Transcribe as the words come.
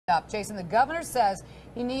Jason, the governor says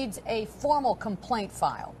he needs a formal complaint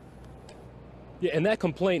filed. Yeah, and that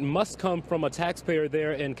complaint must come from a taxpayer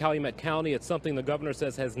there in Calumet County. It's something the governor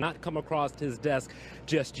says has not come across his desk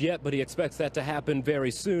just yet, but he expects that to happen very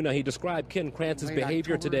soon. Now, he described Ken KRATZ's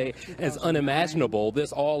behavior today as unimaginable.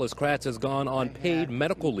 This all as KRATZ has gone on paid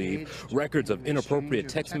medical leave. Records of inappropriate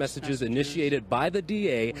text messages initiated by the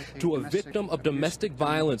DA to a victim of domestic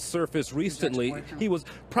violence surfaced recently. He was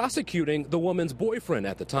prosecuting the woman's boyfriend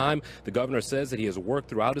at the time. The governor says that he has worked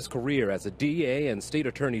throughout his career as a DA and state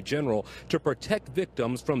attorney general to protect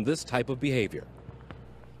victims from this type of behavior.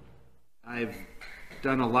 I've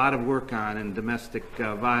done a lot of work on in domestic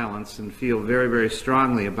violence and feel very, very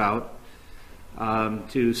strongly about.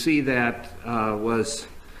 To see that was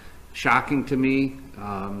shocking to me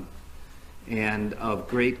and of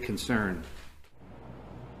great concern.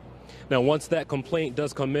 Now, once that complaint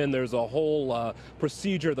does come in, there's a whole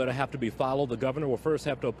procedure that will have to be followed. The governor will first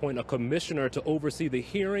have to appoint a commissioner to oversee the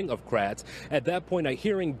hearing of KRATZ. At that point, a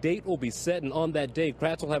hearing date will be set, and on that day,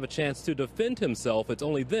 KRATZ will have a chance to defend himself. It's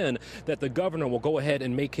only then that the governor will go ahead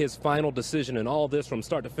and make his final decision. And all this from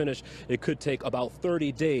start to finish, it could take about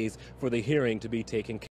 30 days for the hearing to be taken care of.